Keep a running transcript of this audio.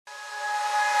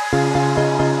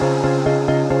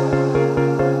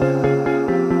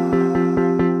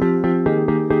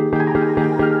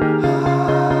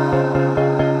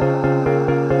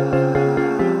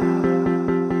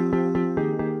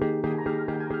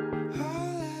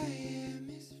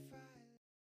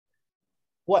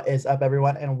What is up,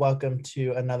 everyone, and welcome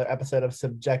to another episode of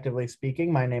Subjectively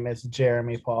Speaking. My name is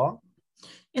Jeremy Paul.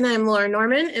 And I'm Laura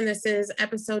Norman, and this is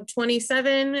episode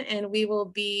 27, and we will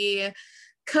be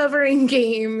covering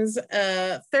games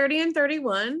 30 and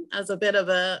 31 as a bit of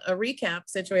a recap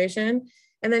situation,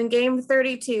 and then game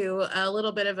 32, a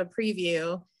little bit of a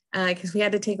preview, because we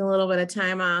had to take a little bit of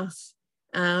time off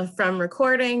from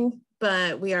recording,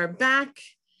 but we are back,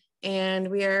 and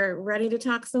we are ready to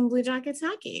talk some Blue Jackets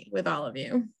hockey with all of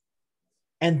you.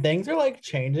 And things are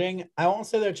changing. I won't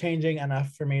say they're changing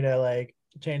enough for me to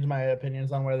change my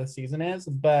opinions on where the season is,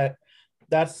 but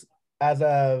that's as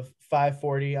of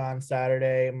 5:40 on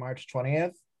Saturday, March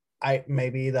 20th.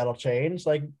 Maybe that'll change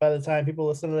by the time people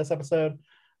listen to this episode.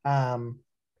 But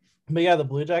yeah, the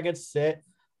Blue Jackets sit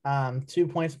 2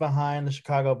 points behind the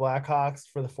Chicago Blackhawks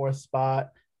for the fourth spot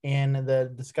in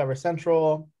the Discover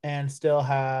Central and still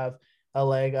have a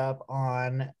leg up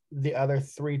on the other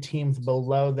three teams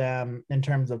below them in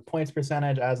terms of points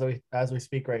percentage as we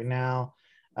speak right now.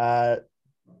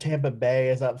 Tampa Bay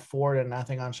is up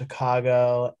 4-0 on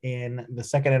Chicago in the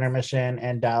second intermission,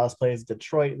 and Dallas plays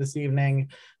Detroit this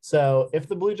evening. So if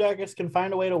the Blue Jackets can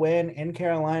find a way to win in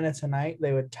Carolina tonight,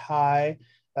 they would tie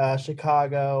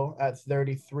Chicago at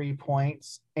 33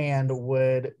 points and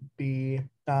would be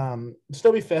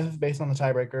still be fifth based on the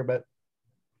tiebreaker, but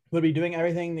would be doing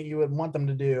everything that you would want them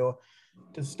to do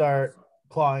to start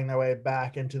clawing their way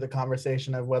back into the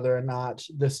conversation of whether or not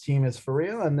this team is for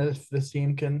real and if this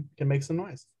team can make some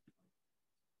noise.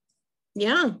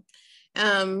 Yeah.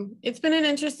 It's been an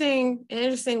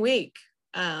interesting week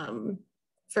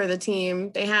for the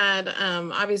team. They had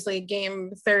obviously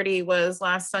game 30 was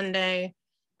last Sunday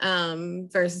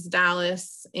versus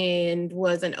Dallas and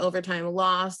was an overtime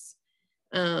loss.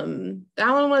 That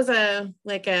one was a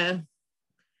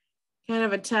kind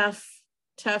of a tough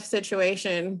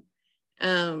situation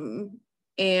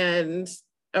and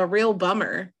a real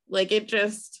bummer. It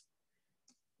just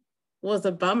was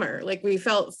a bummer. We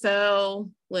felt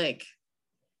so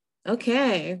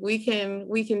okay, we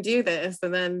can do this,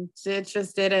 and then it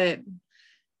just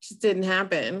didn't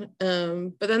happen.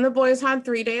 But then the boys had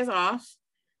 3 days off.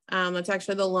 It's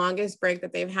actually the longest break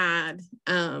that they've had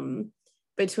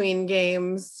between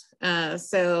games,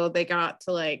 so they got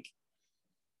to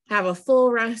have a full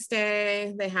rest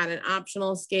day. They had an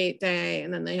optional skate day,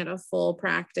 and then they had a full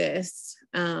practice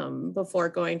before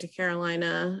going to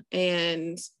Carolina.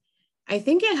 And I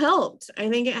think it helped.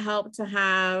 To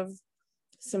have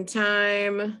some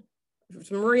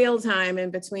real time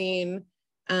in between,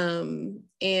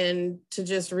 and to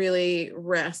just really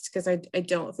rest, because I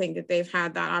don't think that they've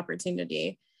had that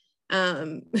opportunity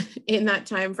in that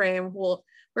time frame. Well,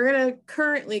 we're going to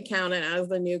currently count it as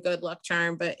the new good luck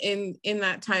charm, but in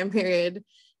that time period,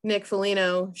 Nick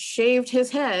Foligno shaved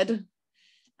his head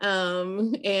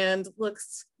and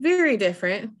looks very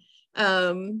different.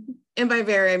 And by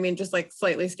very, I mean just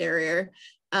slightly scarier.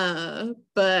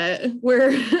 But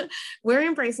we're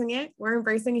embracing it. We're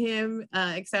embracing him,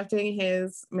 accepting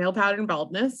his male pattern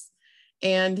baldness,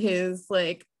 and his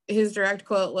direct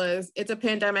quote was, "It's a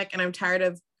pandemic and I'm tired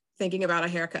of thinking about a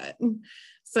haircut."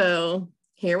 So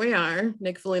here we are.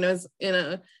 Nick Foligno's in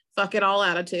a fuck it all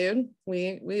attitude.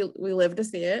 We live to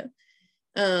see it.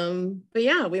 But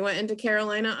yeah, we went into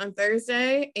Carolina on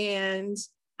Thursday, and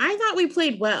I thought we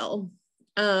played well.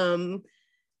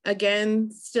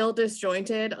 Again, still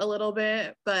disjointed a little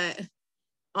bit, but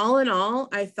all in all,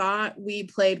 I thought we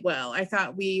played well. I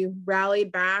thought we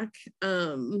rallied back.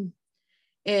 And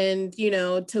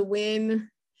to win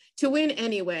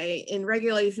anyway in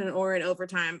regulation or in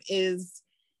overtime is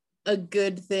a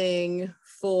good thing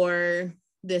for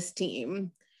this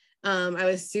team. I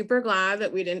was super glad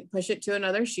that we didn't push it to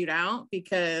another shootout,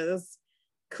 because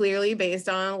clearly, based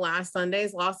on last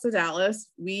Sunday's loss to Dallas,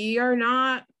 we are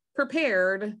not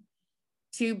prepared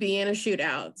to be in a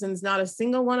shootout, since not a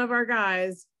single one of our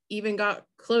guys even got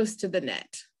close to the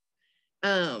net.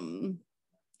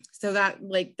 So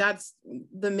that's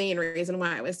the main reason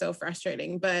why it was so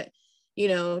frustrating. But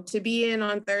to be in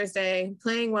on Thursday,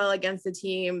 playing well against a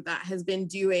team that has been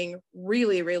doing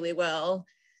really, really well,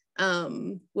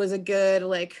 was a good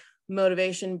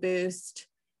motivation boost.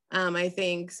 I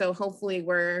think so. Hopefully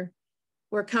we're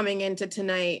coming into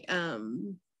tonight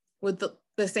with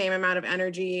the same amount of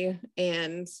energy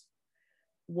and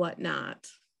whatnot.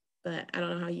 But I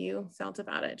don't know how you felt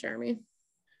about it, Jeremy.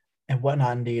 And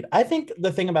whatnot, indeed. I think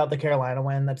the thing about the Carolina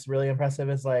win that's really impressive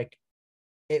is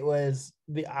it was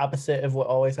the opposite of what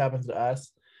always happens to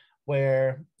us,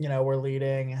 where we're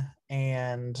leading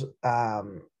and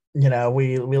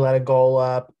we let a goal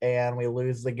up and we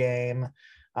lose the game.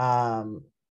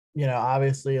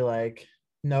 Obviously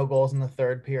no goals in the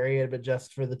third period, but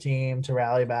just for the team to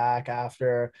rally back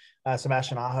after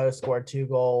Sebastian Aho scored 2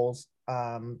 goals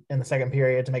in the second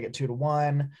period to make it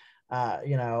 2-1.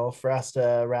 For us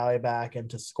to rally back and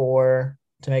to score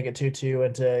to make it 2-2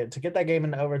 and to get that game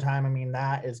into overtime. I mean,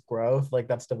 that is growth. Like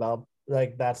that's developed,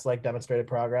 like that's like demonstrated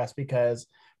progress because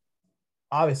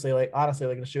obviously, like honestly,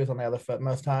 like the shoe was on the other foot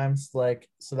most times. Like,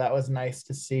 so that was nice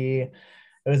to see.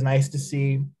 It was nice to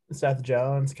see Seth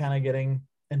Jones kind of getting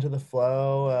into the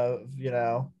flow of,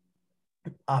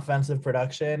 offensive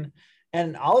production.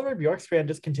 And Oliver Bjorkstrand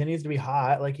just continues to be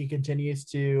hot. Like he continues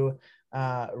to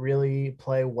really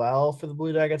play well for the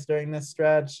Blue Jackets during this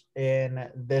stretch. In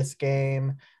this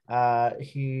game,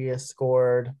 he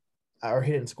scored, or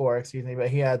he didn't score, excuse me, but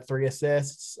he had 3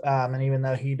 assists. And even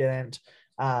though he didn't,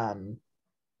 even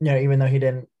though he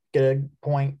didn't get a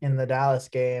point in the Dallas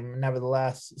game,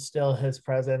 nevertheless, still his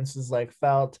presence is like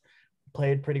felt,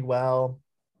 played pretty well.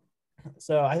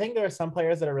 So I think there are some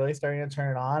players that are really starting to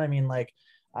turn it on. I mean, like,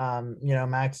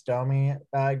 Max Domi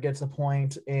gets a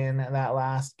point in that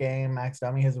last game. Max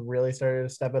Domi has really started to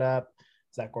step it up.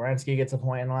 Zach Werenski gets a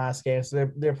point in the last game.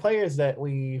 So they're players that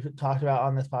we talked about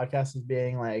on this podcast as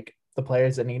being like the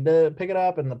players that need to pick it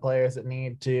up and the players that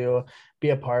need to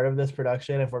be a part of this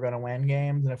production if we're going to win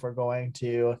games and if we're going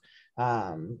to,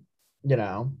 you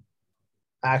know,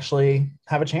 actually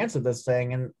have a chance at this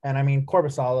thing. And I mean,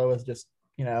 Korpisalo was just,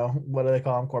 what do they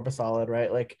call him? Korpisolid,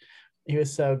 right? Like he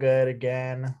was so good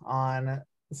again on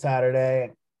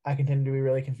Saturday. I continue to be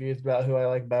really confused about who I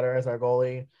like better as our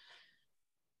goalie.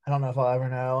 I don't know if I'll ever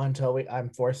know until I'm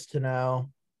forced to know.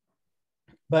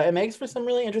 But it makes for some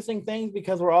really interesting things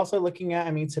because we're also looking at,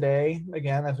 I mean, today,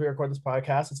 again, as we record this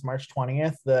podcast, it's March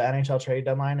 20th. The NHL trade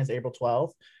deadline is April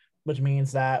 12th, which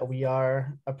means that we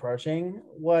are approaching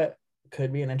what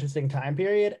could be an interesting time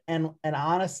period. And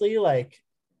honestly, like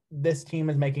this team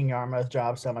is making Yarmo's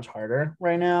job so much harder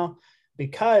right now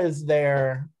because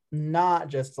they're not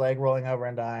just like rolling over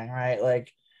and dying, right?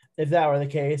 Like if that were the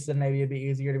case, then maybe it'd be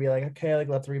easier to be like, okay, like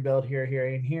let's rebuild here, here,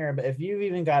 and here. But if you've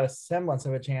even got a semblance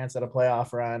of a chance at a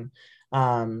playoff run,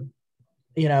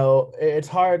 it's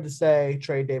hard to say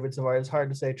trade David Savard. It's hard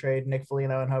to say trade Nick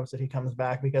Foligno in hopes that he comes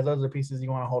back because those are pieces you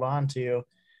want to hold on to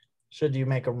should you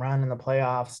make a run in the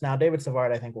playoffs. Now, David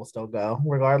Savard, I think, will still go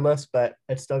regardless, but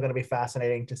it's still going to be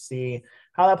fascinating to see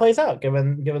how that plays out,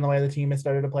 given the way the team has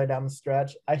started to play down the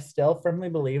stretch. I still firmly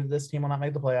believe this team will not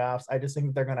make the playoffs. I just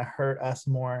think they're going to hurt us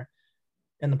more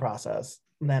in the process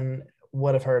than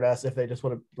would have hurt us if they just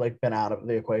would have like been out of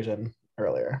the equation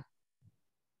earlier.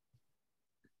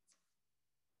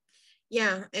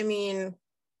 Yeah, I mean,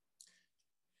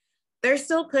 they're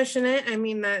still pushing it. I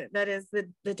mean, that is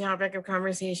the topic of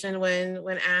conversation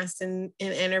when asked in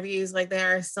interviews, like they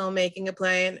are still making a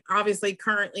play. And obviously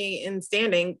currently in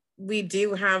standing, we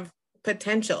do have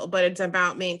potential, but it's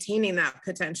about maintaining that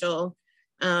potential.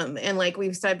 And like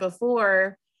we've said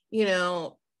before,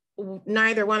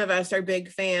 neither one of us are big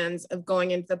fans of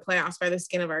going into the playoffs by the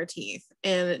skin of our teeth.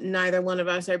 And neither one of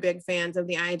us are big fans of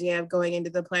the idea of going into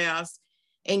the playoffs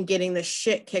and getting the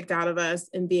shit kicked out of us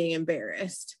and being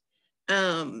embarrassed.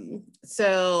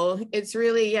 So it's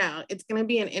really, it's going to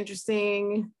be an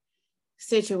interesting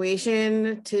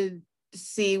situation to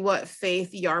see what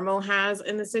faith Jarmo has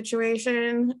in the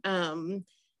situation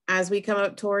as we come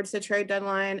up towards the trade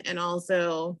deadline. And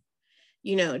also,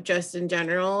 just in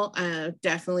general,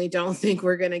 definitely don't think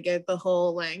we're going to get the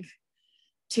whole like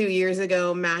 2 years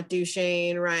ago Matt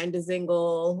Duchene, Ryan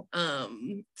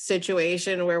Dzingel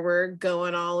situation where we're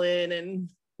going all in and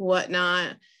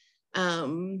whatnot.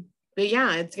 But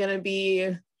yeah, it's gonna be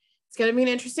an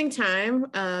interesting time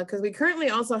because we currently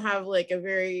also have like a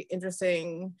very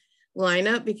interesting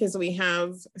lineup because we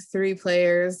have 3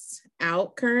 players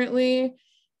out currently.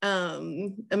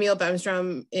 Emil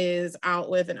Bemstrom is out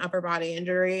with an upper body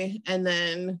injury, and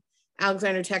then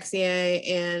Alexander Texier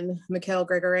and Mikhail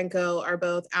Grigorenko are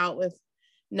both out with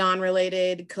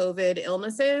non-related COVID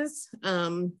illnesses.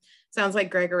 Sounds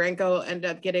like Grigorenko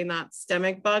ended up getting that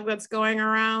stomach bug that's going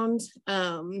around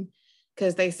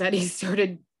because they said he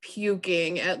started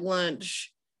puking at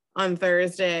lunch on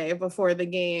Thursday before the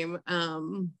game.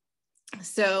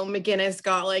 So McGinnis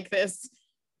got like this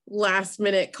last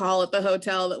minute call at the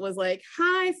hotel that was like,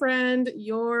 hi friend,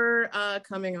 you're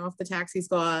coming off the taxi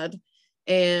squad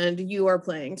and you are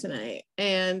playing tonight.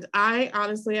 And I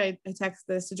honestly, I texted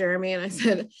this to Jeremy and I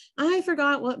said, I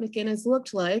forgot what McGinnis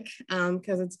looked like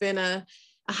because it's been a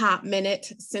hot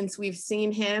minute since we've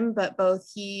seen him, but both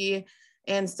he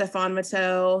and Stefan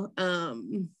Matteau,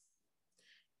 and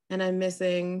I'm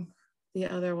missing the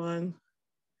other one.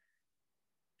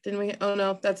 Didn't we? Oh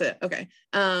no, that's it. Okay.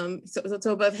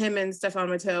 So both him and Stefan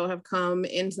Matteau have come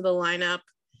into the lineup.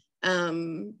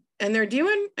 And they're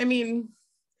doing, I mean,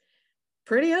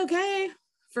 pretty okay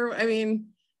for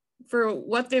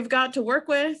what they've got to work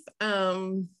with.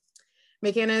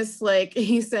 McInnis, like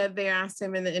he said, they asked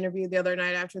him in the interview the other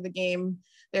night after the game,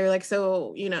 they were like,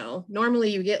 so, normally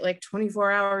you get like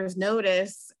 24 hours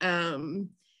notice,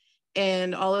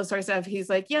 and all this sort of stuff. He's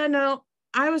like, yeah, no,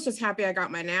 I was just happy I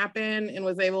got my nap in and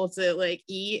was able to like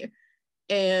eat,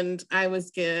 and I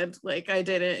was good. Like I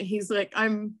didn't. He's like,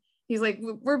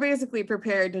 we're basically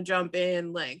prepared to jump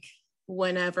in like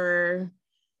whenever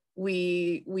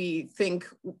we think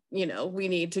we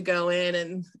need to go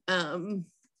in.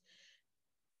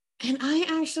 And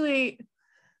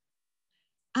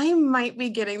I might be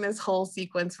getting this whole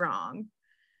sequence wrong.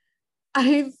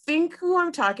 I think who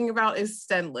I'm talking about is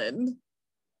Stenlund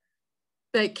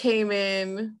that came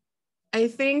in. I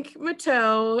think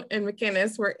Matteau and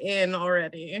McInnis were in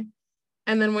already.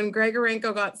 And then when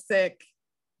Grigorenko got sick,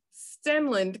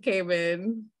 Stenlund came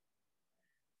in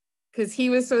because he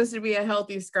was supposed to be a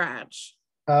healthy scratch.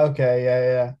 Okay,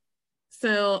 yeah.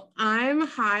 So I'm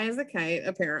high as a kite,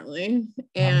 apparently,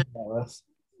 and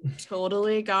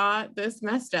totally got this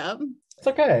messed up. It's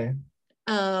okay.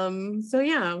 So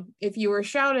yeah, if you were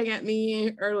shouting at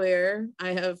me earlier,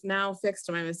 I have now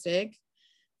fixed my mistake.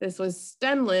 This was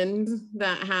Stenlund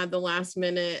that had the last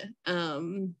minute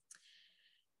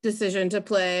decision to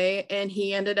play, and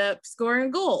he ended up scoring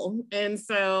a goal. And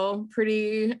so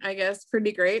pretty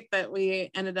great that we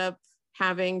ended up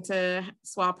having to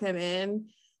swap him in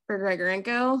for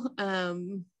Grigorenko.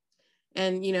 And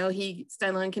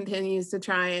Stenlund continues to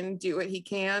try and do what he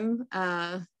can.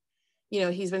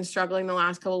 He's been struggling the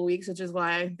last couple of weeks, which is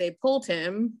why they pulled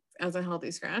him as a healthy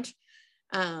scratch.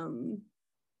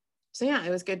 So yeah, it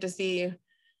was good to see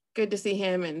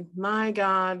him. And my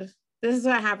God, this is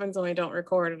what happens when I don't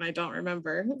record and I don't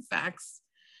remember facts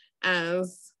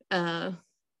as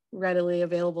readily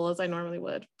available as I normally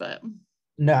would. But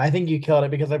no, I think you killed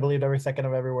it because I believed every second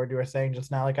of every word you were saying just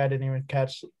now. Like I didn't even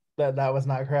catch that was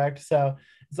not correct. So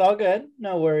it's all good.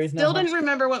 No worries. Still didn't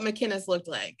remember what McInnis looked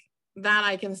like. That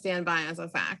I can stand by as a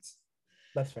fact.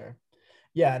 That's fair.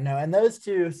 Yeah, no, and those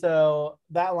two, so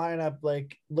that lineup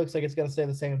like looks like it's gonna stay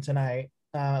the same tonight.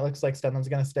 It looks like Stenlund's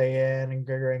gonna stay in and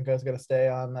Grigorenko's gonna stay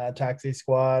on the taxi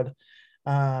squad.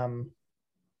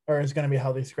 Or is gonna be a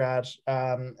healthy scratch.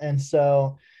 And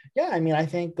so yeah, I mean, I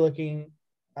think looking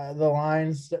the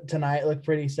lines tonight look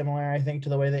pretty similar, I think, to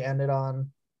the way they ended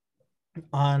on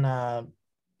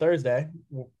Thursday.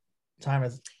 Time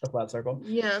is a flat circle.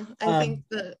 Yeah, I think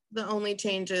the only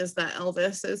change is that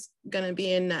Elvis is going to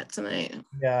be in net tonight.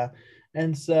 Yeah,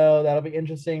 and so that'll be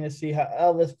interesting to see how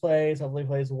Elvis plays. Hopefully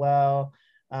plays well.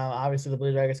 Obviously, the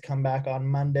Blue Jackets come back on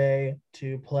Monday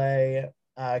to play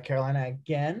Carolina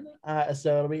again.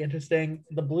 So it'll be interesting.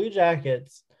 The Blue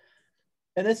Jackets,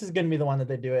 and this is going to be the one that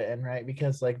they do it in, right?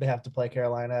 Because like they have to play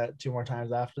Carolina 2 more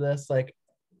times after this. Like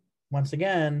once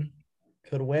again,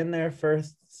 could win their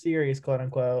first series, quote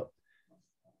unquote,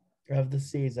 of the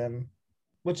season,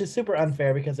 which is super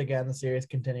unfair because again the series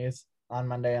continues on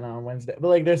Monday and on Wednesday, but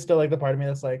like there's still like the part of me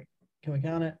that's like, can we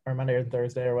count it, or Monday or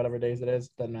Thursday or whatever days it is,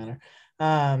 doesn't matter.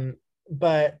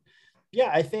 But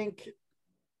yeah, I think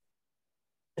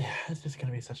it's just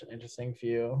gonna be such an interesting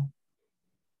few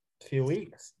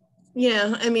weeks.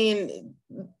 Yeah, I mean,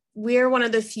 we're one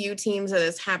of the few teams that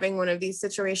is having one of these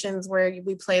situations where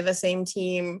we play the same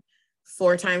team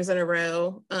 4 times in a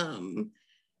row.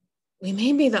 We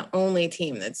may be the only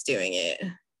team that's doing it.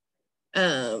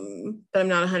 But I'm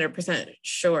not 100%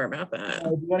 sure about that. Do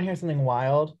you want to hear something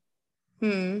wild?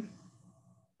 I'm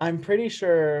pretty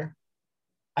sure,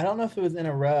 I don't know if it was in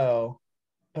a row,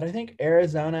 but I think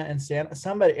Arizona and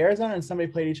somebody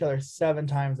played each other 7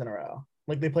 times in a row.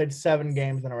 Like they played 7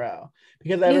 games in a row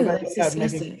because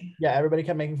everybody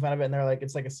kept making fun of it, and they're like,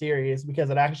 it's like a series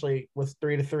because it actually was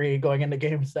 3-3 going into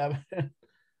game 7.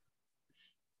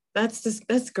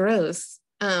 That's gross.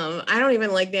 I don't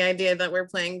even like the idea that we're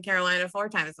playing Carolina 4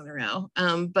 times in a row.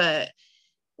 But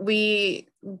we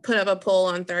put up a poll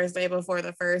on Thursday before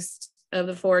the first of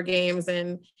the 4 games,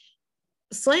 and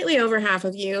slightly over half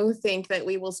of you think that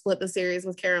we will split the series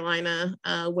with Carolina,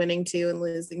 winning 2 and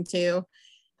losing 2.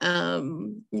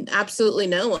 Absolutely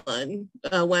no one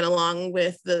went along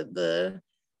with the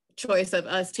choice of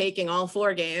us taking all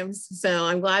 4 games. So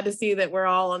I'm glad to see that we're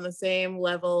all on the same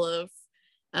level of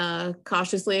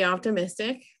cautiously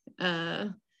optimistic.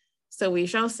 So we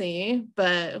shall see.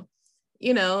 But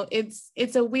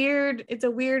it's a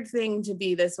weird thing to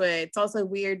be this way. It's also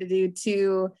weird to do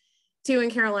 2 2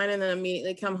 in Carolina and then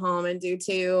immediately come home and do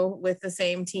 2 with the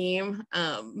same team.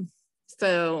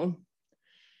 So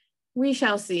we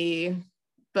shall see.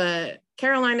 But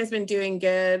Carolina's been doing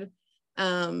good.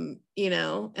 You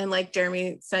know, and like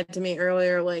Jeremy said to me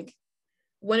earlier, like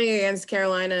winning against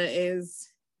Carolina is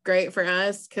great for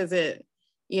us because it,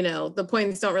 you know, the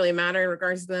points don't really matter in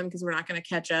regards to them because we're not going to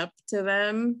catch up to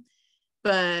them.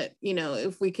 But, you know,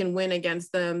 if we can win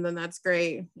against them, then that's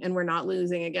great. And we're not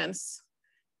losing against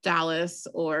Dallas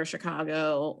or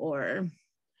Chicago or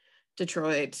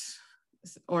Detroit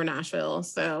or Nashville.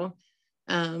 So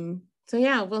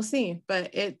yeah, we'll see.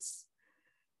 But it's,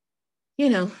 you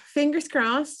know, fingers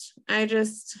crossed. I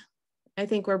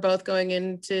think we're both going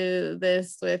into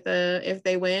this with if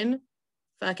they win,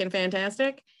 fucking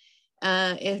fantastic.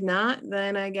 If not,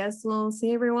 then I guess we'll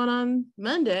see everyone on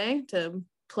Monday to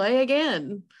play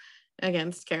again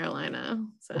against Carolina.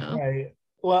 So right.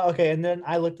 Well, okay, and then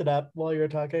I looked it up while you were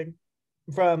talking.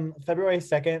 From February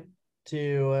 2nd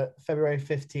to February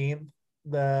 15th,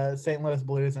 the St. Louis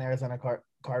Blues and Arizona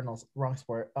Cardinals, wrong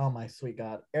sport. Oh my sweet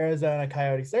God. Arizona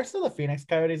Coyotes. They're still the Phoenix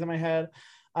Coyotes in my head.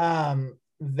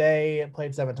 They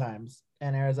played 7 times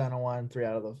and Arizona won 4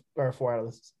 out of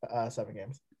the 7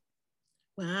 games.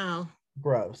 wow.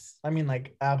 Gross. I mean,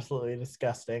 like, absolutely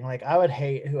disgusting. Like, I would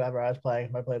hate whoever I was playing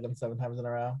if I played them 7 times in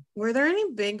a row. Were there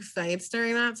any big fights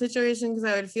during that situation? Because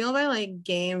I would feel by like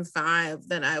game 5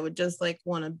 that I would just like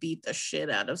want to beat the shit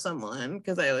out of someone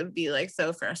because I would be like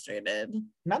so frustrated.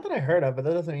 Not that I heard of, but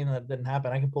that doesn't mean that it didn't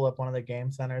happen. I can pull up one of the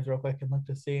game centers real quick and look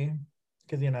to see.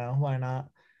 Because, you know, why not?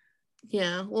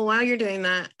 Yeah. Well, while you're doing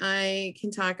that, I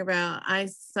can talk about I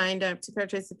signed up to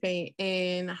participate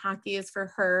in Hockey is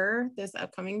for Her this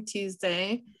upcoming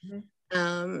Tuesday.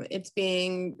 Mm-hmm. It's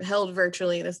being held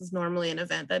virtually. This is normally an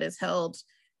event that is held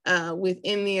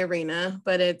within the arena,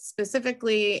 but it's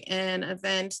specifically an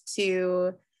event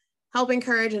to help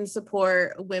encourage and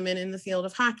support women in the field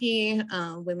of hockey,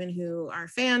 women who are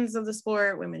fans of the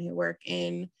sport, women who work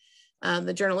in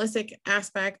the journalistic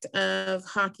aspect of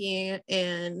hockey.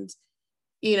 And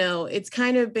you know, it's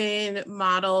kind of been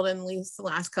modeled in at least the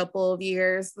last couple of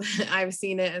years. I've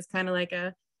seen it as kind of like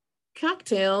a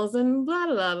cocktails and blah,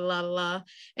 blah, blah, blah.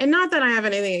 And not that I have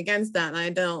anything against that. I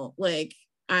don't like,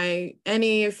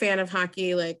 any fan of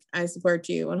hockey, like I support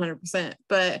you 100%.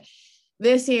 But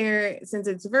this year, since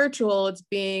it's virtual, it's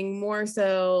being more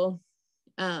so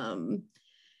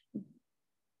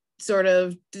sort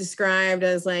of described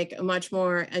as like a much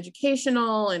more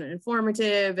educational and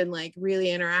informative and like really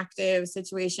interactive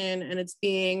situation. And it's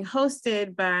being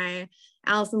hosted by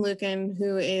Allison Lucan,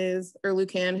 who is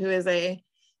a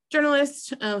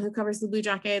journalist who covers the Blue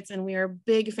Jackets, and we are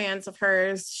big fans of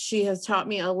hers. She has taught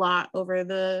me a lot over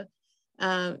the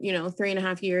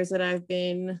 3.5 years that I've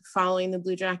been following the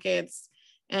Blue Jackets.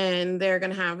 And they're going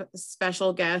to have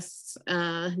special guests,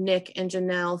 Nick and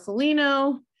Janelle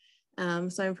Foligno.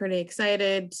 So I'm pretty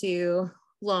excited to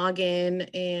log in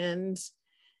and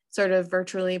sort of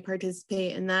virtually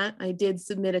participate in that. I did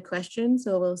submit a question,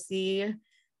 so we'll see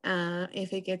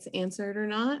if it gets answered or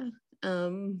not.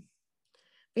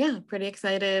 Yeah, pretty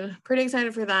excited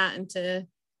for that, and to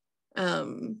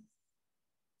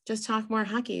just talk more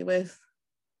hockey with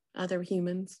other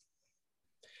humans.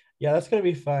 Yeah, that's going to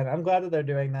be fun. I'm glad that they're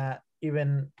doing that,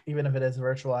 even if it is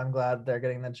virtual. I'm glad they're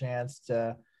getting the chance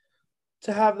to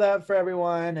have that for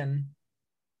everyone. And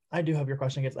I do hope your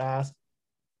question gets asked.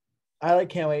 I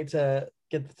can't wait to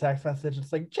get the text message.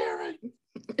 It's like, Jared.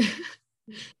 It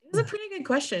was a pretty good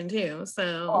question too.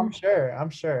 So I'm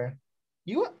sure.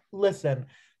 You listen,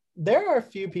 there are a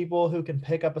few people who can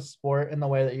pick up a sport in the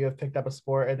way that you have picked up a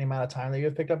sport in the amount of time that you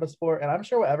have picked up a sport. And I'm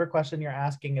sure whatever question you're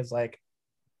asking is like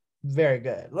very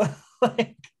good.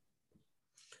 Like,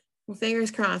 well,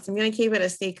 fingers crossed. I'm gonna keep it a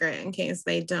secret in case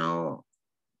they don't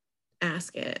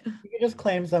ask it. You can just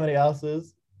claim somebody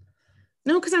else's.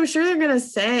 No, because I'm sure they're gonna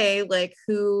say like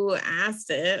who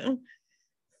asked it.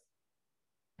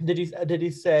 Did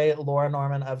you say Laura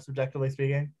Norman of Subjectively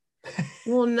Speaking?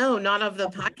 Well, no, not of the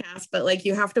podcast, but like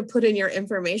you have to put in your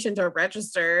information to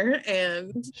register.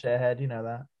 And shithead, you know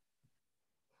that.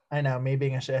 I know, me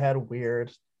being a shithead,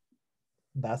 weird.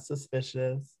 That's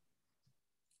suspicious.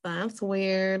 That's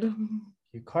weird.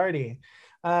 You Cardi.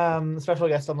 Special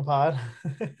guest on the pod.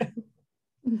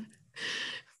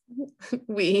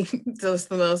 We just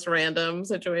the most random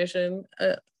situation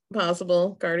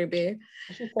possible. Cardi B.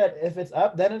 She said, if it's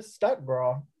up, then it's stuck,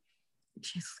 girl.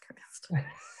 Jesus Christ.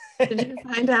 Did you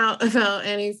find out about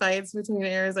any fights between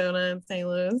Arizona and St.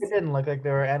 Louis? It didn't look like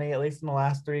there were any, at least in the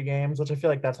last 3 games, which I feel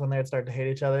like that's when they would start to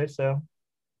hate each other. So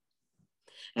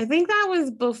I think that was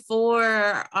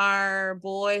before our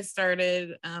boys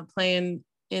started playing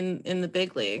in the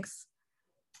big leagues.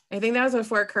 I think that was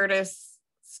before Curtis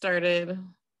started.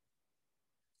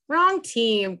 Wrong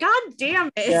team. God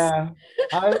damn it. Yeah.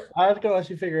 I was gonna let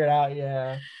you figure it out.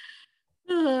 Yeah.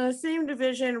 Same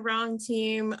division, wrong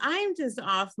team. I'm just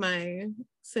off my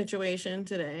situation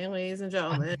today, ladies and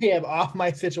gentlemen. I am off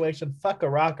my situation. Fuck a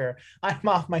rocker. I'm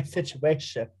off my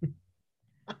situation.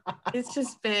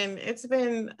 It's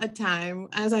been a time.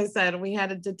 As I said, we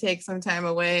had to take some time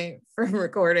away from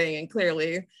recording, and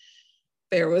clearly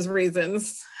there was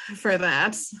reasons for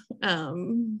that.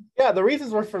 Yeah, the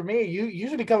reasons were for me. You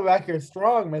should be coming back here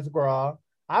strong, Miss Graw.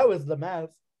 I was the mess.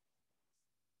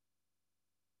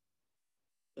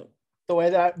 The way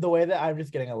that I'm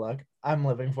just getting a look. I'm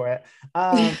living for it.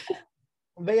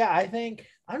 But yeah, I think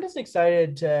I'm just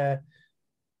excited to.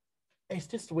 It's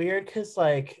just weird because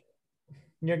like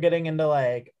you're getting into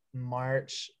like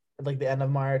March, like the end of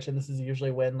March, and this is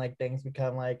usually when like things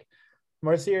become like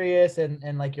more serious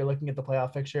and like you're looking at the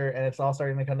playoff picture and it's all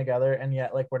starting to come together, and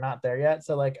yet like we're not there yet.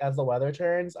 So like as the weather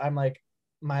turns, I'm like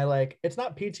my like it's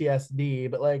not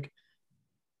PTSD, but like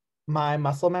my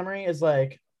muscle memory is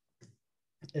like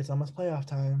it's almost playoff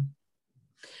time.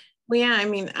 Well, yeah, I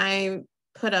mean, I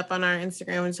put up on our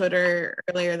Instagram and Twitter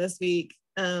earlier this week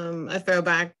a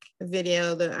throwback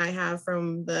video that I have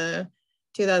from the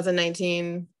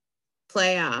 2019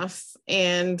 playoffs,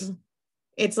 and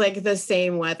it's like the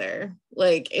same weather.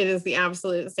 Like it is the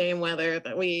absolute same weather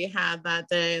that we had that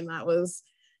day, and that was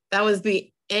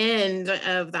the end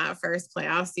of that first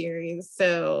playoff series.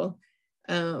 So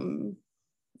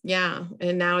yeah,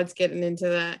 and now it's getting into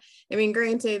that. I mean,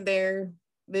 granted,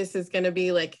 this is going to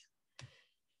be like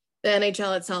the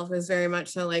NHL itself is very much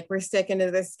so like we're sticking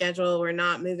to this schedule. We're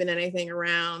not moving anything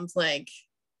around. Like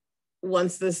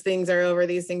once these things are over,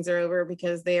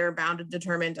 because they are bound and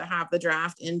determined to have the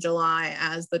draft in July,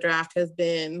 as the draft has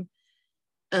been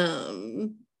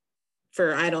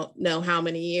for I don't know how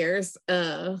many years,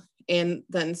 and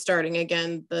then starting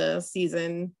again the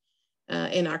season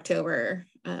in October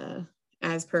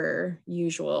as per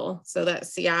usual, so that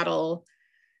Seattle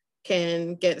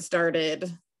can get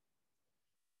started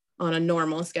on a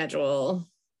normal schedule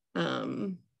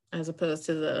as opposed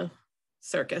to the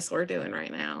circus we're doing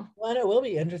right now. Well, and it will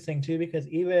be interesting too because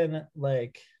even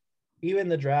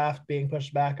the draft being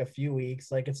pushed back a few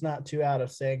weeks, like it's not too out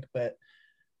of sync, but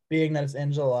being that it's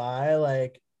in July,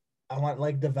 like I want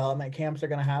like development camps are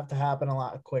gonna have to happen a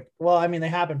lot quick. Well, I mean they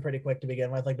happen pretty quick to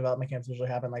begin with. Like development camps usually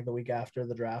happen like the week after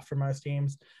the draft for most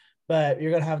teams, but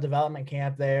you're gonna have development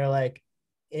camp there like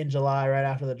in July right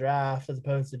after the draft as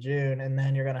opposed to June, and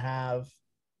then you're gonna have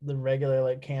the regular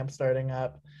like camp starting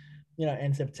up,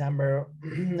 in September,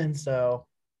 and so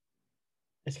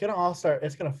it's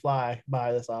gonna fly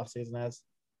by this off season as.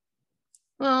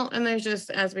 Well, and there's just,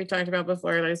 as we talked about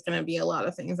before, there's going to be a lot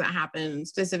of things that happen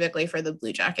specifically for the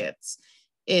Blue Jackets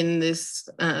in this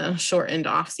shortened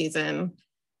off season.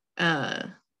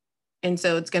 And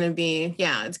so it's going to be,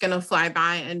 it's going to fly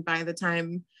by. And by the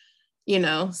time,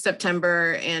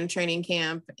 September and training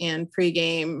camp and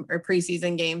pregame or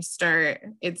preseason games start,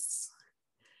 it's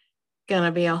going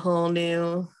to be a whole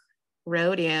new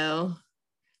rodeo,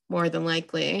 more than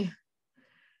likely.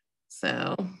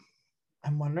 So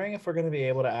I'm wondering if we're going to be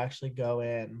able to actually go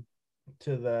in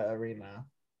to the arena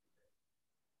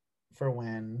for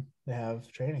when they have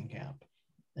training camp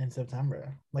in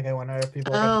September. Like, I wonder if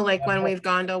people. Like when we've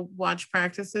gone to watch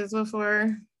practices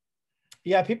before.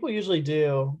 Yeah, people usually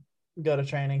do go to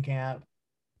training camp.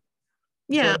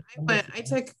 Yeah,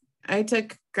 I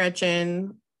took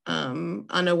Gretchen,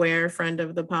 unaware friend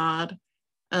of the pod,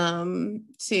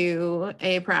 to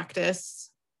a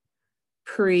practice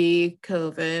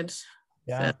pre-COVID.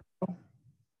 Yeah. So,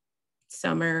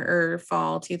 summer or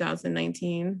fall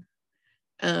 2019.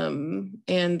 And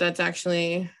that's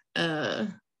actually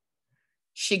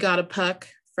she got a puck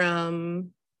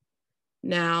from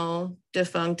now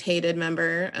defunct hated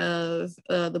member of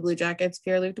the Blue Jackets,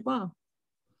 Pierre-Luc Dubois.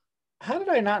 How did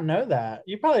I not know that?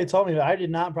 You probably told me, but I did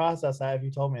not process that if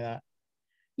you told me that.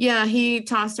 Yeah, he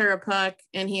tossed her a puck,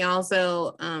 and he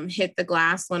also hit the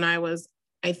glass when I was,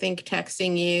 I think,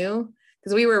 texting you,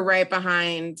 because we were right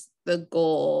behind the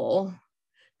goal,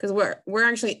 because we're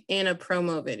actually in a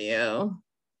promo video.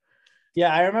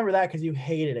 Yeah, I remember that because you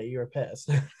hated it. You were pissed.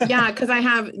 Yeah, because I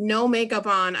have no makeup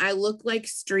on. I look like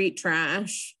street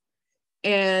trash.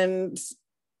 And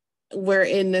we're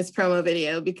in this promo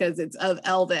video because it's of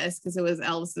Elvis, because it was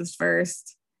Elvis's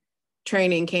first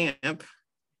training camp.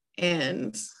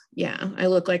 And yeah, I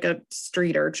look like a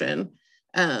street urchin.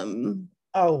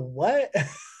 Oh, what?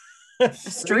 A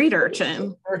street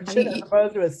urchin. Urchin as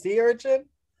opposed to a sea urchin?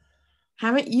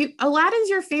 Haven't you? Aladdin's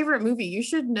your favorite movie. You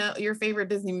should know your favorite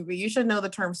Disney movie. You should know the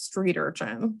term street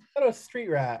urchin. What a street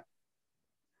rat.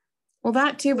 Well,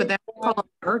 that too, but they call him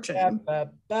urchin.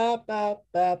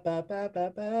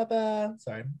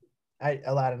 Sorry.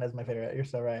 Aladdin is my favorite. You're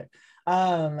so right.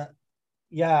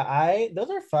 Yeah, those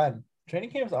are fun.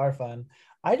 Training camps are fun.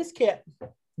 I just can't.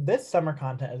 This summer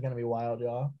content is gonna be wild,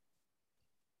 y'all.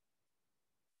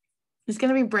 It's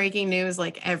gonna be breaking news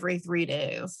like every 3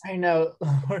 days. I know.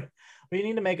 We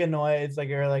need to make a noise like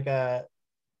or like a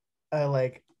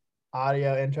like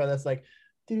audio intro that's like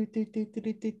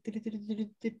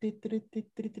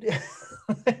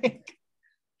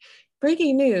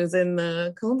Breaking news in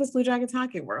the Columbus Blue Jackets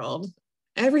hockey world.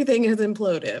 Everything has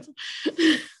imploded.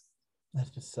 That's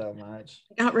just so much.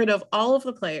 Got rid of all of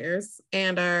the players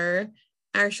and are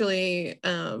actually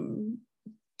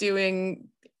doing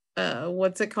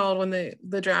what's it called when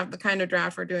the draft, the kind of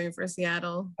draft we're doing for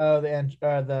Seattle. Oh,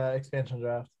 the expansion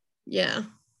draft. Yeah.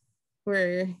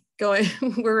 We're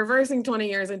reversing 20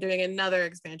 years and doing another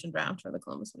expansion draft for the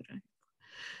Columbus Blue Jackets.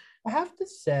 I have to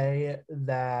say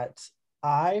that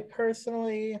I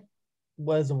personally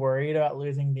was worried about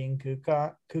losing Dean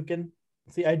Kukan.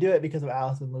 See, I do it because of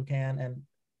Allison Lucan and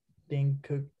Dean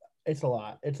Cook. It's a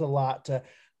lot. It's a lot to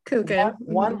Kukan.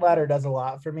 One letter does a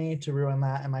lot for me to ruin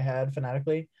that in my head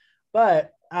phonetically.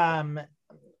 But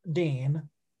Dean,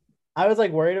 I was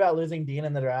like worried about losing Dean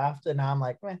in the draft, and now I'm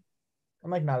like, meh. I'm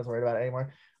like not as worried about it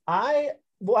anymore. I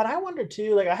wonder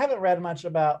too, like I haven't read much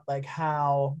about like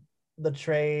how the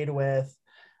trade with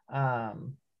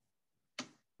Winnipeg,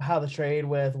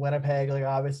 like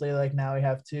obviously like now we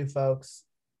have 2 folks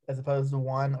as opposed to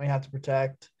 1 that we have to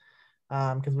protect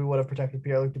because we would have protected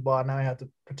Pierre-Luc Dubois. Now we have to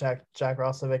protect Jack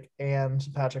Roslovic and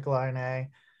Patrik Laine.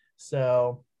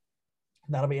 So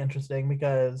that'll be interesting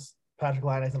because Patrik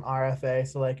Laine is an RFA.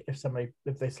 So like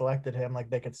if they selected him, like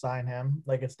they could sign him.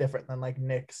 Like it's different than like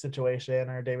Nick's situation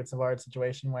or David Savard's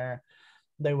situation where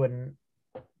they wouldn't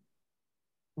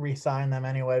re-sign them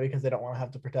anyway because they don't want to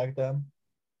have to protect them.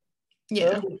 Yeah.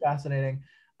 So that'll be fascinating.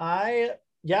 I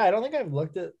don't think I've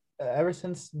looked at ever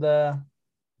since the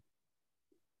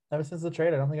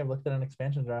trade. I don't think I've looked at an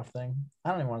expansion draft thing. I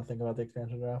don't even want to think about the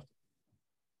expansion draft.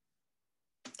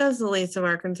 That's the least of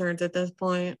our concerns at this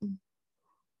point,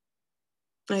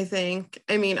 I think.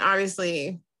 I mean,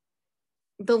 obviously,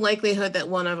 the likelihood that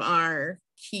one of our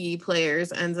key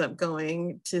players ends up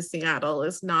going to Seattle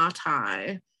is not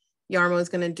high. Jarmo's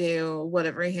going to do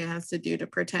whatever he has to do to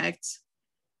protect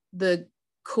the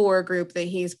core group that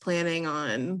he's planning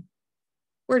on.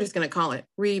 We're just going to call it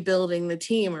rebuilding the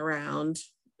team around.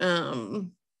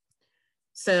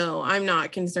 So I'm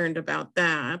not concerned about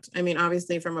that. I mean,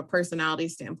 obviously from a personality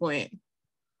standpoint,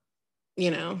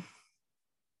 you know,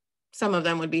 some of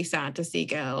them would be sad to see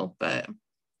go, but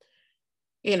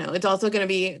you know, it's also going to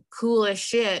be cool as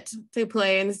shit to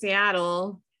play in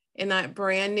Seattle in that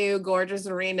brand new gorgeous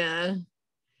arena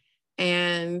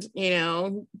and, you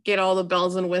know, get all the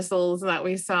bells and whistles that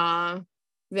we saw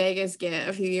Vegas get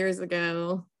a few years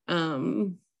ago.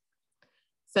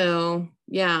 So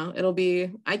yeah,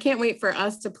 I can't wait for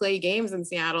us to play games in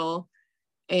Seattle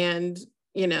and,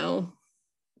 you know,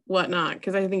 whatnot,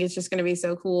 because I think it's just going to be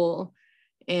so cool.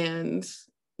 And,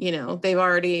 you know, they've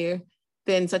already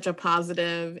been such a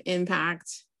positive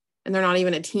impact and they're not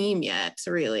even a team yet,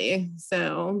 really.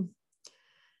 So,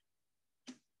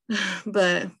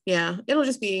 but yeah,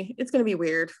 it's going to be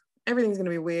weird. Everything's going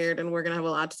to be weird and we're going to have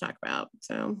a lot to talk about.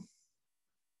 So,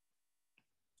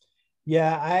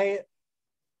 yeah,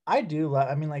 I do love,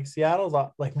 I mean, like Seattle's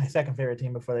like my second favorite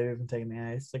team before they've even taken the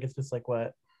ice. Like, it's just like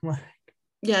what?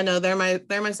 yeah, no, they're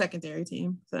my secondary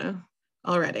team. So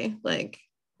already, like,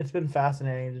 it's been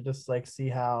fascinating to just like see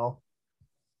how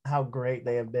great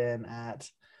they have been at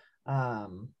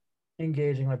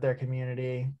engaging with their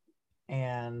community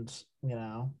and, you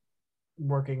know,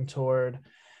 working toward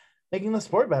making the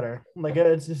sport better. Like,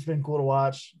 it's just been cool to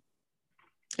watch.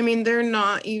 I mean, they're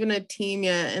not even a team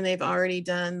yet, and they've already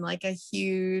done like a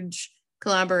huge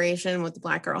collaboration with the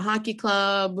Black Girl Hockey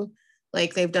Club.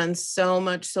 Like, they've done so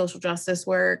much social justice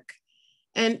work,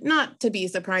 and not to be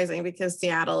surprising because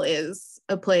Seattle is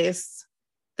a place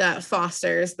that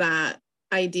fosters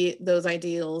those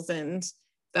ideals and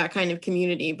that kind of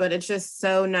community. But it's just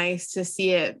so nice to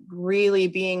see it really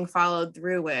being followed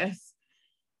through with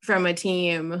from a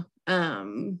team.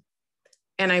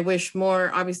 And I wish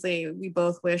we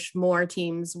both wish more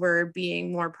teams were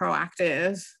being more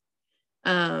proactive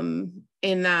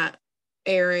in that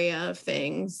area of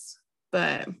things.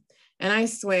 And I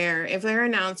swear, if their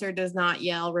announcer does not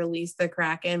yell, "Release the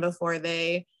Kraken" before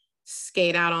they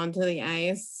skate out onto the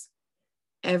ice,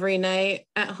 every night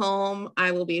at home,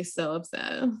 I will be so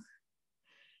upset.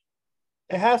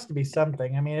 It has to be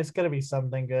something. I mean, it's gonna be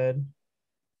something good.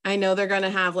 I know they're gonna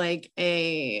have like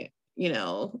a, you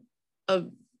know,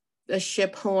 a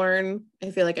ship horn.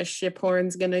 I feel like a ship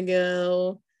horn's gonna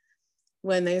go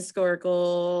when they score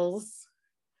goals.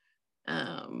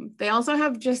 They also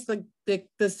have just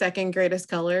the second greatest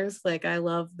colors. Like I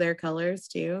love their colors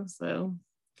too. So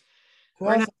Who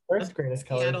we're has not the first greatest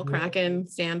colors? Seattle Kraken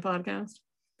Stand podcast.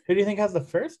 Who do you think has the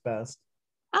first best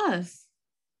Us.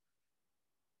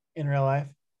 in real life?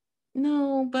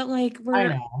 No, but like I we're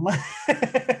know.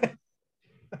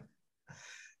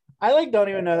 I like don't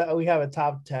even know that we have a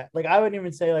top 10. Like I wouldn't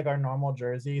even say like our normal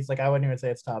jerseys. Like I wouldn't even say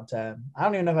it's top 10. I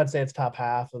don't even know if I'd say it's top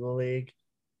half of the league.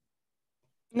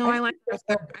 no, I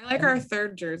I like our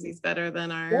third jerseys better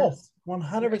than our yes,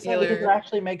 100% because it regular.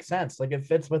 actually makes sense. Like it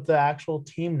fits with the actual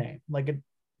team name. Like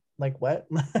what?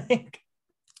 Like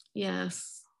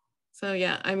Yes. So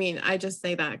yeah, I mean, I just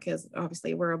say that because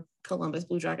obviously we're a Columbus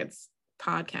Blue Jackets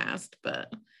podcast,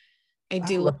 but I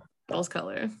do love those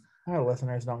colors. our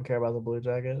listeners don't care about the Blue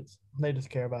Jackets. They just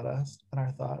care about us and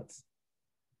our thoughts.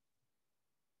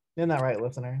 Isn't that right,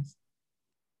 listeners?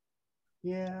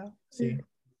 Yeah. See,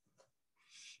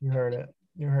 you heard it.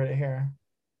 You heard it here.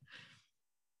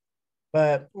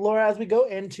 But Laura, as we go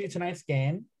into tonight's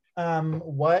game,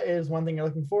 what is one thing you're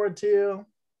looking forward to?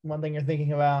 One thing you're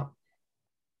thinking about?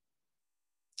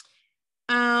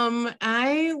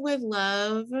 I would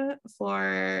love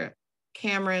for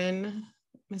Cameron,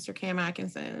 Mr. Cam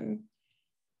Atkinson,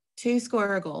 to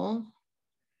score a goal.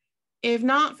 If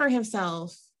not for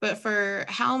himself, but for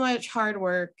how much hard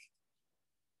work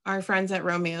our friends at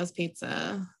Romeo's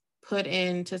Pizza put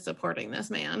into supporting this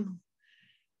man.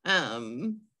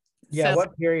 Yeah, so,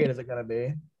 what period is it going to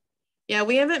be? Yeah,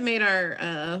 we haven't made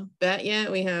our bet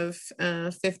yet. We have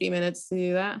 50 minutes to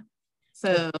do that.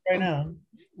 So right now,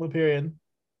 what period?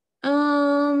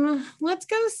 Let's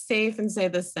go safe and say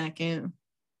the second.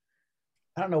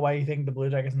 I don't know why you think the Blue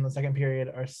Jackets in the second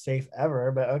period are safe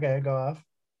ever, but okay, go off.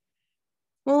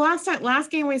 Well,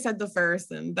 last game we said the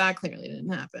first, and that clearly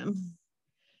didn't happen.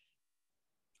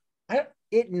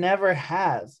 It never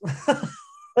has.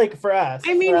 Like for us.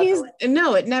 I mean,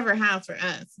 it never has for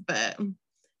us, but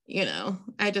you know,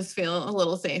 I just feel a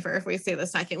little safer if we say the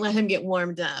second. Let him get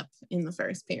warmed up in the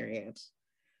first period.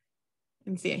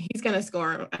 And see, he's going to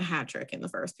score a hat trick in the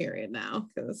first period now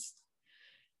because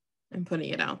I'm putting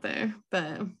it out there.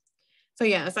 But so,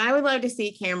 yes, I would love to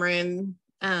see Cameron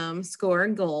score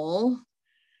a goal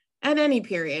at any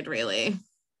period, really,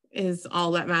 is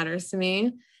all that matters to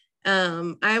me.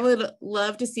 I would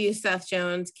love to see Seth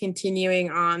Jones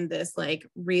continuing on this like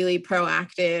really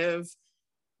proactive,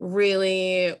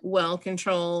 really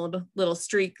well-controlled little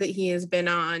streak that he has been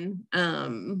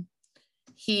on.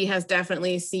 He has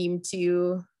definitely seemed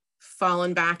to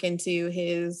fallen back into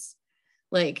his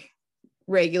like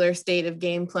regular state of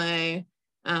gameplay.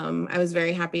 I was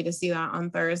very happy to see that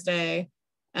on Thursday.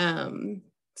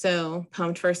 So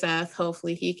pumped for Seth.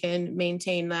 Hopefully he can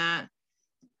maintain that.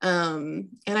 And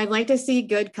I'd like to see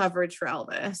good coverage for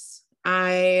Elvis.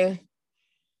 I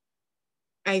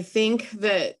think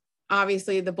that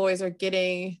obviously the boys are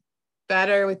getting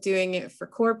better with doing it for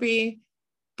Corpy,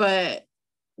 but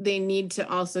they need to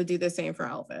also do the same for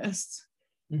Elvis.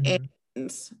 Mm-hmm.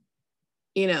 And,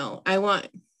 you know,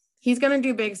 he's going to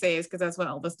do big saves because that's what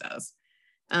Elvis does.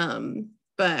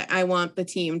 But I want the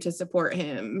team to support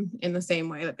him in the same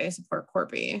way that they support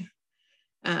Corpy.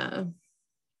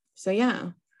 So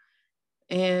yeah.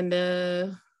 And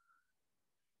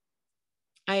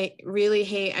I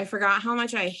forgot how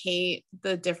much I hate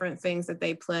the different things that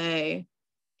they play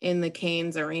in the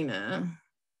Canes arena.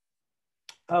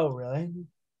 Oh, really?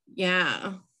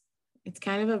 Yeah. It's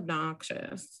kind of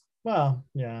obnoxious. Well,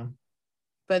 yeah.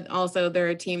 But also they're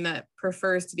a team that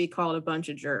prefers to be called a bunch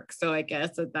of jerks. So I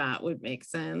guess that would make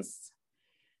sense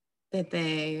that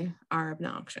they are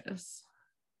obnoxious.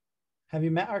 Have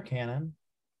you met our Cannon?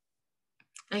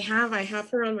 I have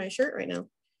her on my shirt right now.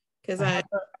 Because I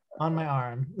on my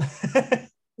arm.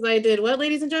 I did what,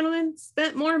 ladies and gentlemen?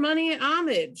 Spent more money at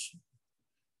Homage.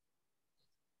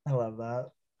 I love that.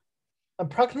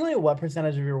 Approximately what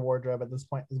percentage of your wardrobe at this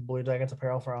point is Blue Jackets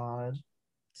apparel for Homage?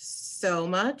 So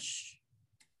much.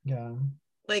 Yeah.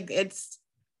 Like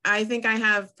I think I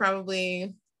have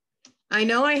I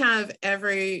know I have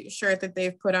every shirt that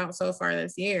they've put out so far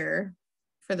this year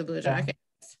for the Blue Jackets. Yeah.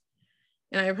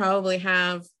 And I probably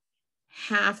have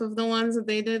half of the ones that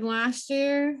they did last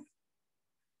year.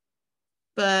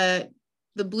 But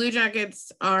the Blue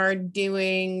Jackets are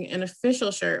doing an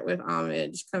official shirt with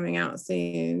Homage coming out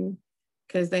soon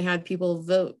because they had people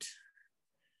vote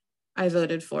I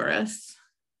voted for us.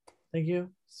 Thank you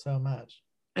so much.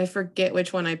 I forget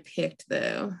which one I picked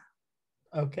though.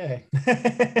 Okay.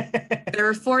 There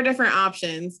were 4 different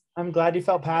options. I'm glad you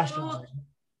felt passionate.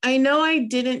 I know I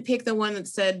didn't pick the one that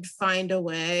said find a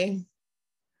way.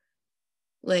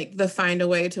 Like the find a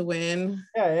way to win.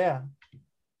 Yeah.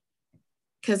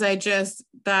 Because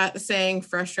that saying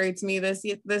frustrates me this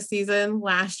season.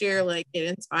 Last year, like it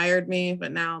inspired me,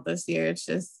 but now this year it's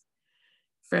just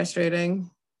frustrating.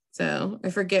 So I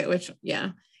forget which,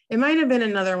 it might have been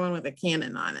another one with a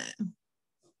cannon on it,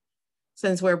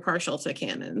 since we're partial to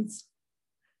cannons,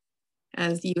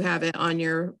 as you have it on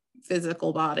your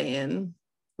physical body and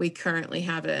we currently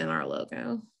have it in our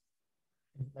logo.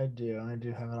 I do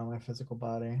have it on my physical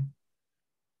body.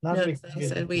 Notice I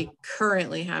said we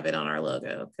currently have it on our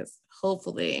logo, because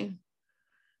hopefully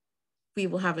we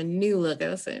will have a new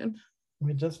logo soon.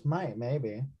 We just might,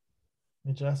 maybe.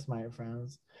 We just might,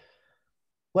 friends.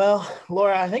 Well,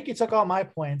 Laura, I think you took all my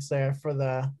points there for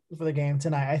the game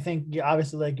tonight. I think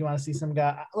obviously like you want to see some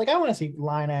guy, like I want to see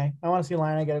Line A. I want to see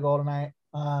Line A get a goal tonight.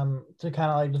 To kind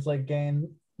of like just like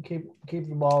keep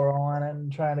the ball rolling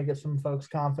and trying to get some folks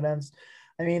confidence.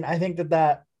 I mean, I think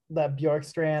that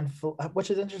Bjorkstrand, which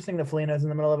is interesting that Foligno's in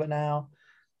the middle of it now.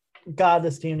 God,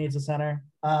 this team needs a center.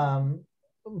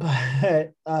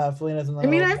 But Foligno's in the middle. I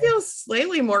mean, I feel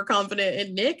slightly more confident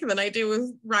in Nick than I do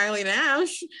with Riley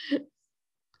Nash.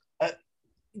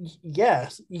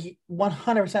 Yes,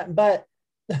 100%. But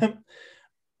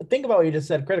think about what you just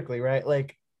said critically, right?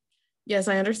 Like, yes,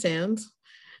 I understand.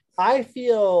 I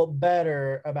feel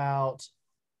better about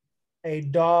a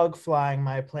dog flying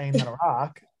my plane than a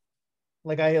rock.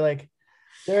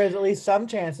 There is at least some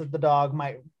chance that the dog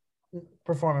might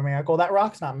perform a miracle. That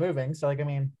rock's not moving. So, like, I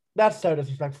mean, that's so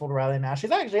disrespectful to Riley Nash.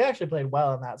 He's actually played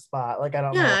well in that spot. Like, I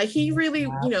don't know. Yeah, he really,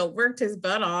 worked his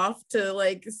butt off to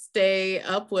like stay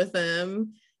up with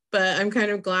him. But I'm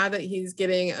kind of glad that he's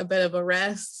getting a bit of a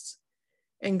rest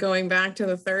and going back to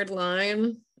the third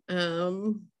line.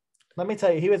 Let me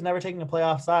tell you, he was never taking a play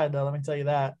offside, though. Let me tell you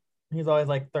that. He's always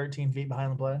like 13 feet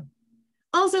behind the play.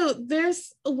 Also,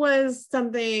 this was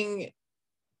something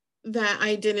that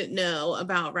I didn't know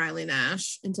about Riley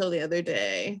Nash until the other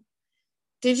day.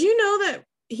 Did you know that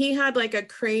he had like a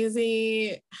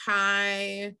crazy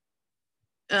high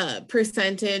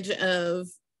percentage of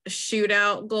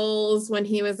shootout goals when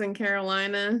he was in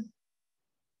Carolina?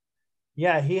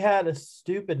 Yeah, he had a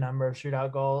stupid number of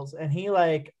shootout goals, and he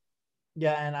like,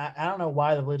 and I don't know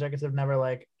why the Blue Jackets have never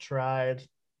like tried.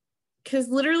 Because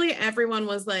literally everyone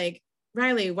was like,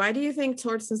 Riley, why do you think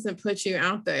Torts doesn't put you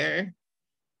out there?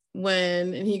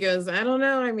 And he goes, I don't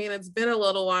know. I mean, it's been a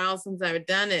little while since I've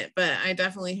done it, but I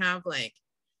definitely have like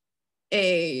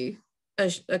a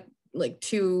like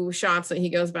 2 shots that he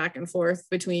goes back and forth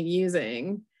between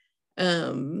using.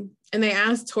 And they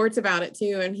asked Torts about it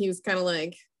too, and he was kind of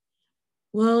like,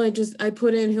 well, I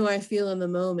put in who I feel in the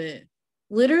moment.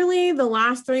 Literally, the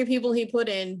last 3 people he put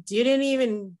in didn't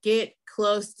even get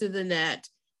close to the net.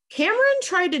 Cameron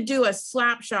tried to do a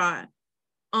slap shot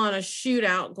on a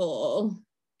shootout goal,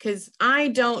 because I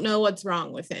don't know what's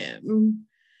wrong with him.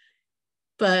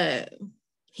 But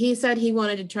he said he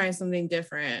wanted to try something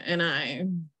different, and I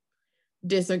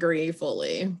disagree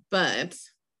fully. But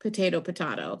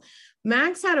potato.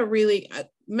 Max had a really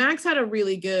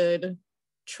good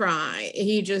try.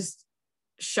 He just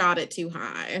shot it too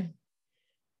high.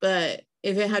 But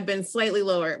if it had been slightly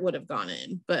lower, it would have gone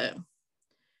in. But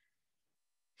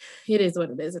it is what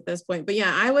it is at this point. But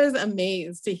yeah, I was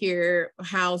amazed to hear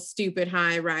how stupid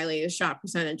high Riley's shot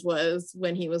percentage was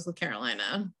when he was with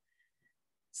Carolina.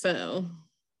 So,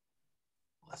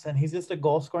 listen, he's just a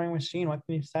goal scoring machine. What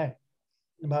can you say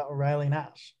about Riley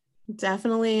Nash?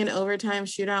 Definitely an overtime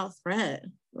shootout threat,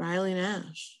 Riley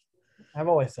Nash. I've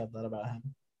always said that about him.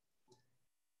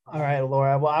 All right,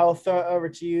 Laura. Well, I will throw it over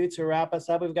to you to wrap us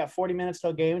up. We've got 40 minutes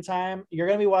till game time. You're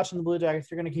going to be watching the Blue Jackets.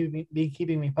 You're going to be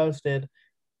keeping me posted.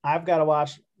 I've got to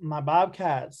watch my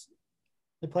Bobcats.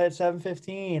 They play at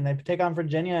 7:15. They take on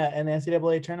Virginia in the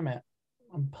NCAA tournament.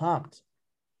 I'm pumped.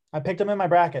 I picked them in my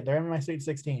bracket. They're in my Sweet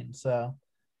 16. So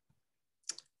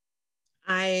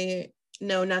I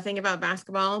know nothing about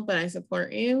basketball, but I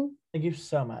support you. Thank you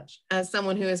so much. As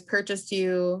someone who has purchased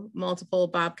you multiple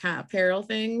Bobcat apparel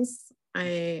things,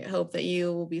 I hope that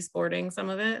you will be sporting some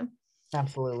of it.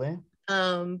 Absolutely.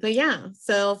 But yeah,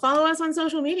 so follow us on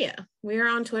social media. We are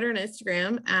on Twitter and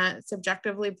Instagram at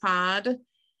SubjectivelyPod.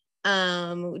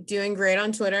 Doing great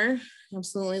on Twitter.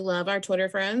 Absolutely love our Twitter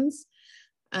friends.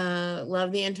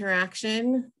 Love the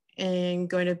interaction, and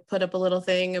going to put up a little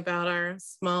thing about our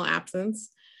small absence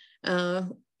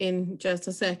in just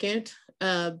a second.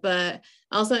 But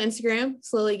also Instagram,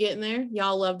 slowly getting there.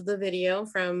 Y'all loved the video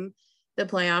from the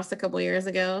playoffs a couple years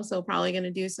ago, so probably going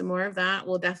to do some more of that.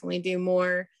 We'll definitely do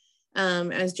more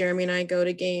as Jeremy and I go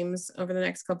to games over the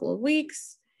next couple of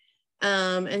weeks.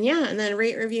 And then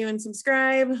rate, review, and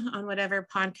subscribe on whatever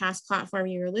podcast platform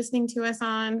you're listening to us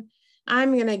on.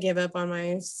 I'm going to give up on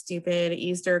my stupid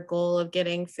Easter goal of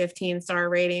getting 15-star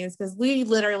ratings because we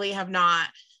literally have not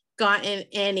gotten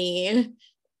any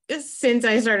since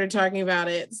I started talking about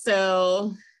it.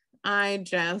 So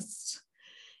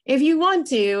if you want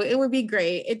to, it would be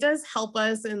great. It does help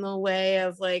us in the way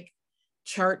of like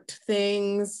chart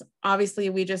things.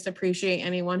 Obviously, we just appreciate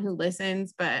anyone who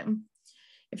listens, but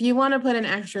if you want to put an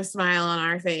extra smile on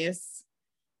our faces,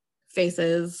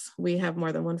 we have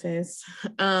more than one face.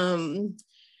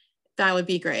 That would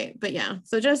be great. But yeah,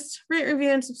 so just rate, review,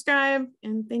 and subscribe.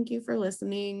 And thank you for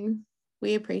listening.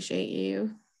 We appreciate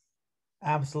you.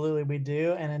 Absolutely, we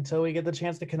do. And until we get the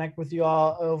chance to connect with you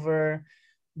all over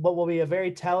what will be a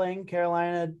very telling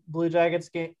Carolina Blue Jackets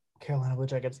game. Carolina Blue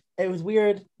Jackets. It was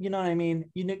weird. You know what I mean?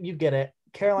 You get it.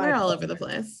 Carolina. We're all over the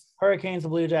place. Hurricanes,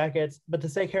 Blue Jackets. But to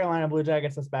say Carolina Blue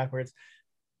Jackets, that's backwards.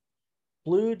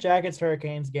 Blue Jackets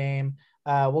Hurricanes game.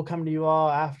 We'll come to you all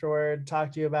afterward,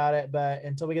 talk to you about it. But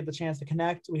until we get the chance to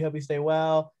connect, we hope you stay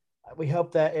well. We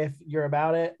hope that if you're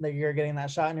about it, that you're getting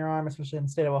that shot in your arm, especially in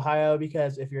the state of Ohio,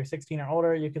 because if you're 16 or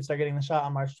older, you can start getting the shot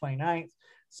on March 29th.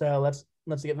 So let's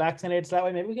get vaccinated. So that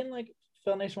way maybe we can like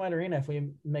fill Nationwide Arena if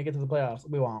we make it to the playoffs.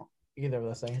 We won't, either of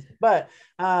those things. But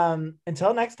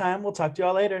until next time, we'll talk to you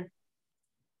all later.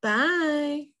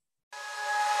 Bye.